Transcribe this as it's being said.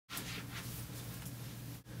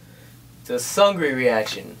to a Seungri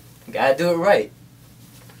reaction. Gotta do it right.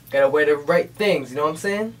 Gotta wear the right things, you know what I'm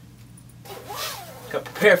saying? Gotta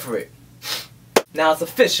prepare for it. Now it's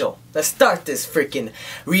official. Let's start this freaking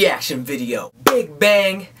reaction video. Big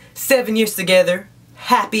bang, 7 years together,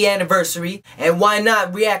 happy anniversary, and why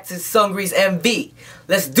not react to Seungri's MV?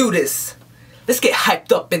 Let's do this. Let's get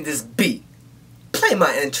hyped up in this beat. Play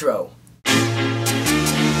my intro.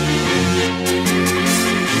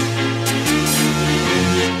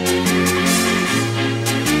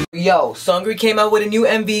 Yo, Seungri came out with a new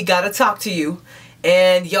MV, Gotta Talk to You,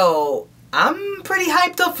 and yo, I'm pretty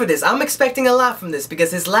hyped up for this. I'm expecting a lot from this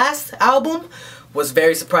because his last album was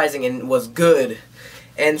very surprising and was good.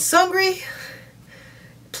 And Seungri,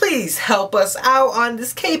 please help us out on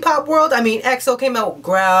this K-pop world. I mean, EXO came out with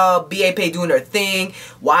Growl, BAP doing their thing,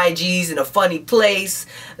 YG's in a funny place,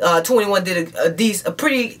 21 did a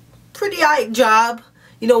pretty alright job,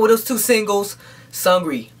 you know, with those 2 singles.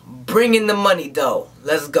 Seungri, bring in the money though.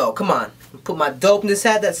 Let's go. Come on. Put my dopeness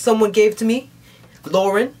hat that someone gave to me,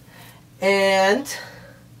 Lauren, and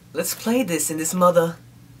let's play this in this mother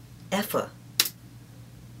effer.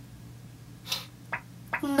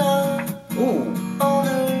 Ooh.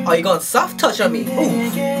 Oh, you going soft touch on me? Ooh.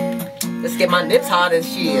 Let's get my nips hard and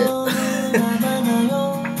shit.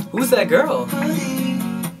 Who's that girl?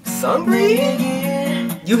 Seungri?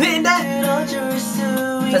 You hitting that?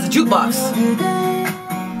 That's a jukebox.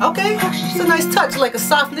 Okay, it's a nice touch, like a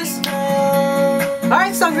softness.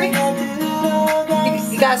 Alright, Seungri.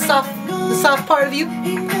 You got the soft part of you.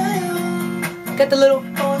 Got the little.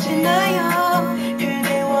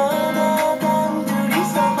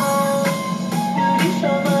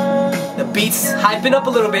 The beat's hyping up a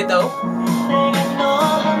little bit though.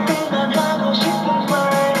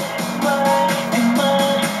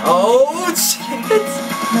 Oh shit!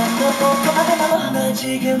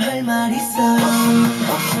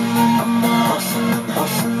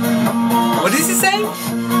 What is he saying?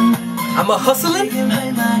 I'm a hustling? I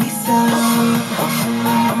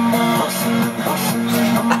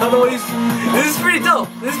don't know what he's... This is pretty dope.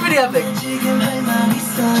 This is pretty epic.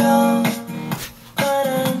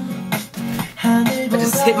 I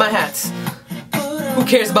just hit my hats. Who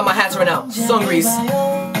cares about my hats right now? Seungri's.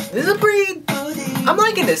 This is a pretty... I'm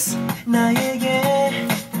liking this.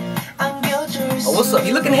 Oh, what's up?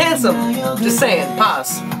 You looking handsome. Just saying.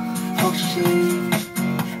 Pause.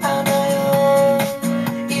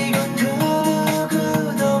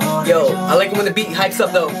 Yo, I like it when the beat hypes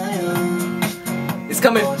up though. It's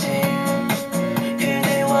coming.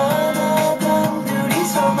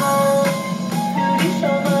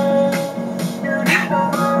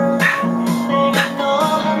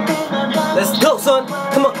 Let's go, son.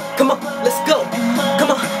 Come on, come on. Let's go.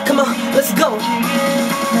 Come on, come on. Let's go.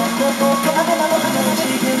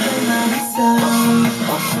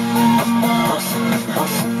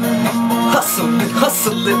 Hustling,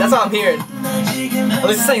 hustling. That's all I'm hearing. I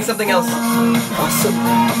was just saying something else. Awesome.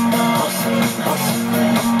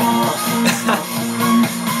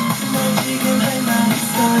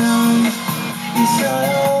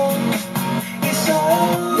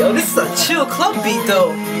 Yo, this is a chill club beat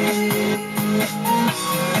though.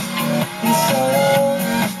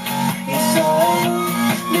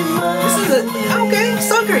 This is a okay,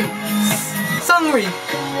 Seungri.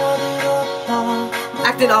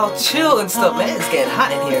 Acting all chill and stuff, man. It's getting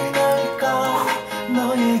hot in here.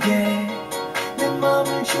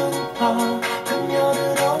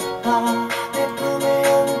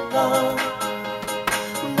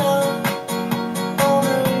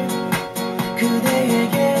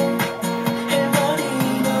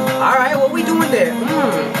 Alright, what we doing there?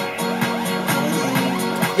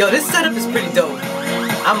 Yo, this setup is pretty dope.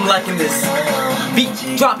 I'm liking this. Beat,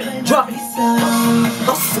 drop it, drop it.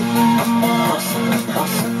 Hustle.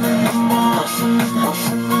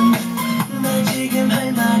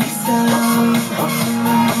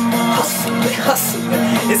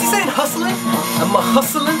 Hustling. Is he saying hustling? I'm a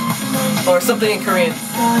hustling? Or something in Korean?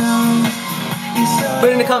 Put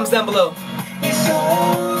it in the comments down below.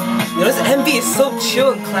 Yo, this MV is so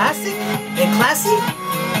chill and classic and classy.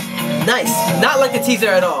 Nice. Not like the teaser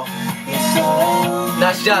at all.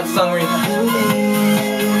 Nice job, Seungri.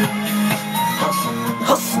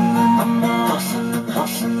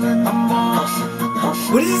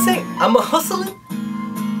 What is he saying? I'm a hustling?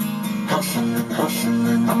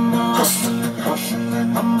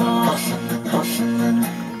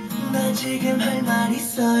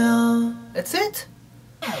 That's it?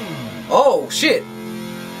 Oh, shit.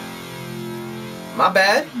 My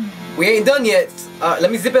bad. We ain't done yet. Let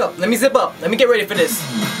me zip it up. Let me zip up. Let me get ready for this.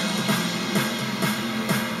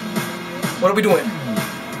 What are we doing?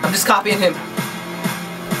 I'm just copying him.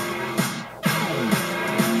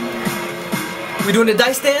 We doing the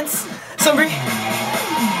dice dance? Seungri?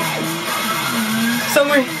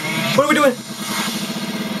 Seungri, what are we doing?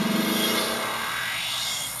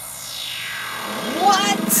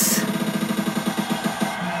 What?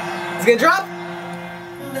 It's gonna drop?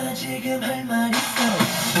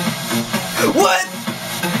 What?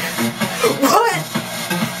 What?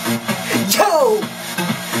 Yo!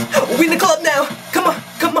 We in the club now. Come on,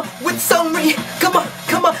 come on, with Seungri. Come on,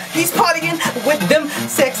 come on. He's partying with them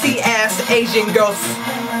sexy ass Asian girls.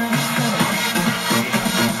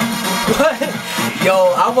 What?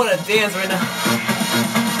 Yo, I wanna dance right now.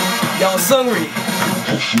 Yo, Seungri,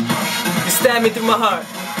 you stabbed me through my heart.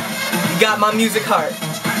 You got my music heart.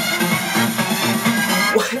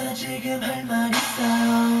 What?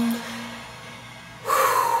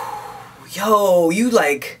 Yo, you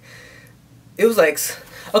like, it was like,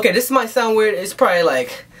 okay, this might sound weird. It's probably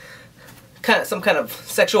like some kind of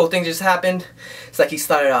sexual thing just happened. It's like he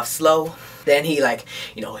started off slow, then he like,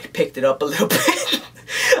 you know, he picked it up a little bit.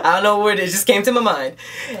 I don't know where it just came to my mind,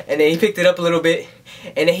 and then he picked it up a little bit,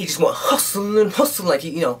 and then he just went hustling, like,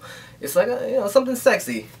 you know, it's like you know, something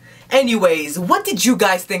sexy. Anyways, what did you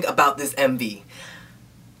guys think about this MV?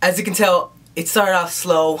 As you can tell, it started off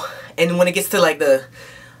slow, and when it gets to like the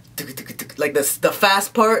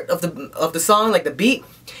fast part of the song, like the beat,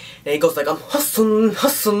 and he goes like, I'm hustling,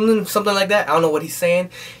 hustling, something like that. I don't know what he's saying.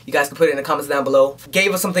 You guys can put it in the comments down below.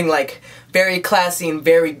 Gave us something like very classy and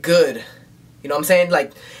very good. You know what I'm saying?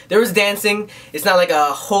 Like, there was dancing. It's not like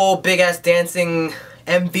a whole big ass dancing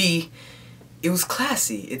MV. It was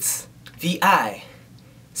classy. It's VI,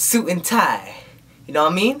 suit and tie. You know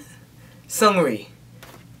what I mean? Seungri,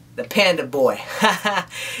 the panda boy.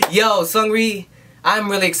 Yo, Seungri,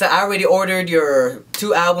 I'm really excited. I already ordered your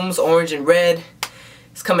 2 albums, Orange and Red.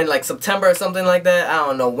 It's coming like September or something like that. I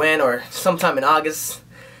don't know when, or sometime in August.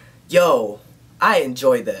 Yo, I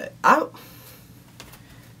enjoyed that.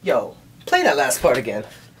 Yo, play that last part again.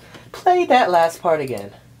 Play that last part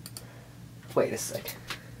again. Wait a sec.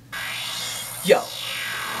 Yo.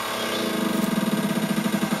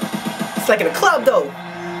 It's like in a club though.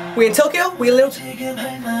 We in Tokyo? We a little...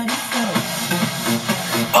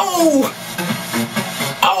 Oh!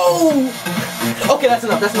 Oh! Okay, that's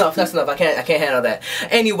enough, that's enough. I can't handle that.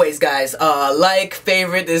 Anyways, guys, like,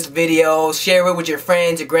 favorite this video, share it with your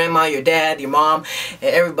friends, your grandma, your dad, your mom,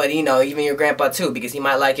 and everybody, you know, even your grandpa too, because he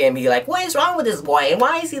might like it and be like, what is wrong with this boy? And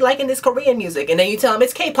why is he liking this Korean music? And then you tell him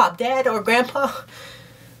it's K-pop, dad or grandpa.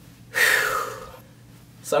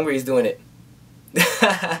 Seungri's doing it.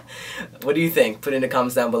 What do you think? Put it in the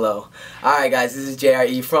comments down below. Alright guys, this is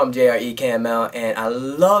JRE from JREKML, and I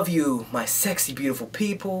love you, my sexy beautiful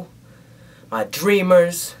people, my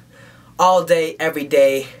dreamers, all day, every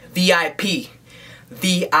day, VIP,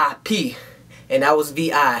 VIP, and that was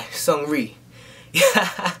VI, Seungri.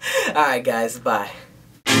 Alright guys, bye.